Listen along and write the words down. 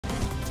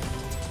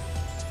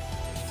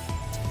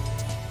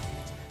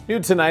New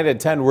tonight at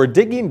 10, we're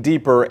digging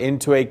deeper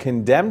into a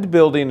condemned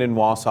building in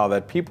Wausau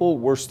that people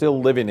were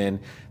still living in.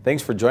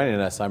 Thanks for joining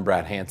us. I'm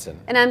Brad Hansen.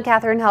 And I'm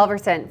Catherine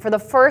Halverson. For the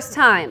first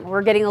time,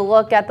 we're getting a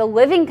look at the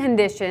living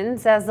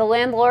conditions as the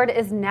landlord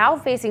is now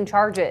facing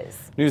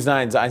charges. News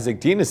 9's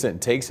Isaac Dinesen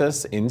takes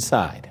us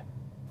inside.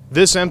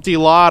 This empty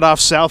lot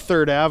off South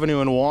 3rd Avenue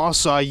in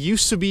Wausau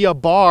used to be a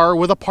bar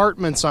with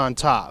apartments on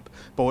top,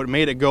 but what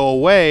made it go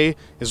away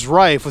is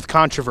rife with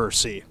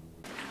controversy.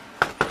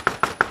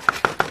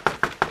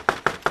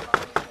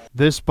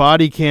 This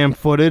body cam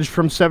footage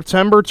from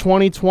September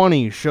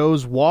 2020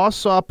 shows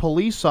Wausau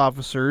police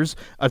officers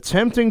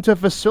attempting to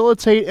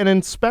facilitate an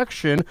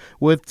inspection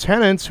with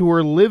tenants who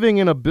were living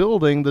in a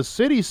building the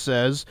city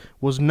says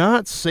was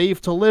not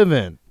safe to live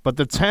in. But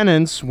the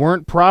tenants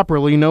weren't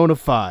properly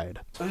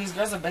notified. So these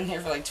guys have been here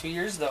for like 2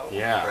 years though.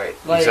 Yeah, right.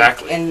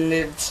 Exactly. And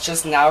it's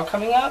just now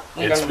coming up?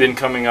 It's been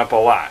coming up a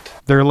lot.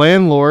 Their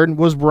landlord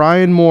was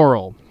Brian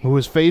Morrill, who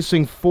is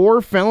facing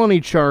 4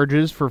 felony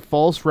charges for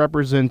false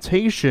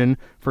representation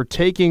for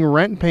taking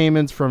rent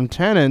payments from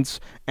tenants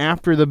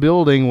after the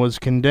building was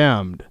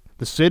condemned.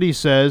 The city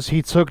says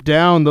he took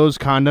down those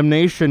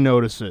condemnation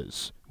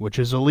notices, which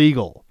is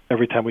illegal.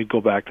 Every time we'd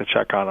go back to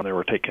check on them, they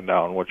were taken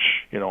down, which,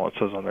 it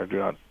says on there,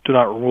 do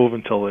not remove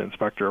until the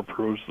inspector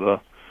approves the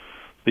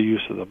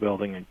use of the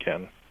building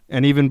again.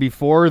 And even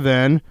before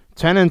then,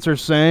 tenants are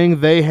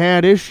saying they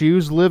had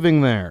issues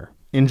living there.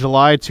 In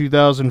July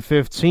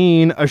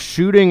 2015, a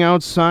shooting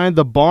outside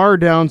the bar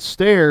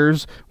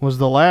downstairs was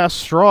the last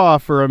straw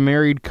for a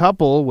married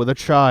couple with a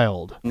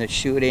child. The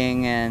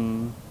shooting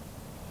and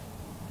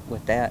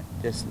with that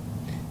just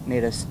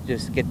made us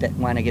just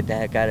want to get the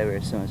heck out of here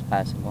as soon as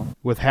possible.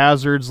 With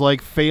hazards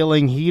like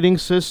failing heating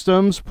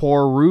systems,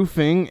 poor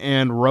roofing,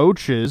 and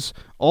roaches,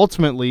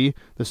 ultimately,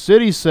 the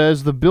city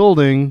says the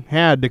building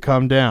had to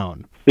come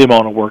down. The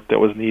amount of work that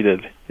was needed,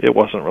 it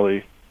wasn't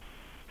really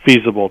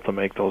feasible to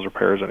make those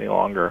repairs any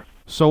longer.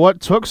 So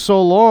what took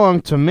so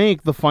long to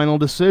make the final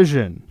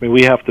decision? I mean,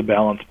 we have to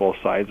balance both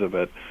sides of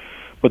it,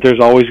 but it's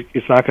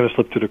not going to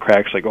slip through the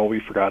cracks like, oh, we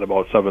forgot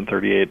about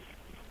 738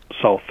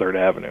 South 3rd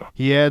Avenue.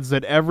 He adds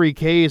that every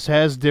case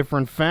has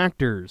different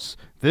factors.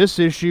 This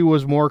issue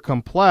was more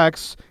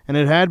complex, and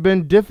it had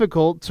been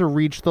difficult to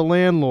reach the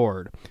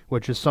landlord,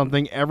 which is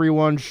something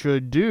everyone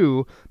should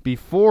do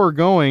before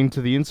going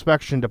to the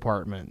inspection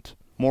department.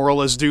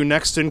 Morrill is due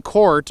next in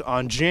court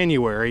on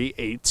January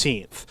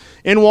 18th.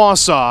 In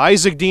Wausau,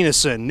 Isaac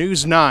Dinesen,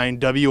 News 9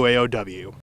 WAOW.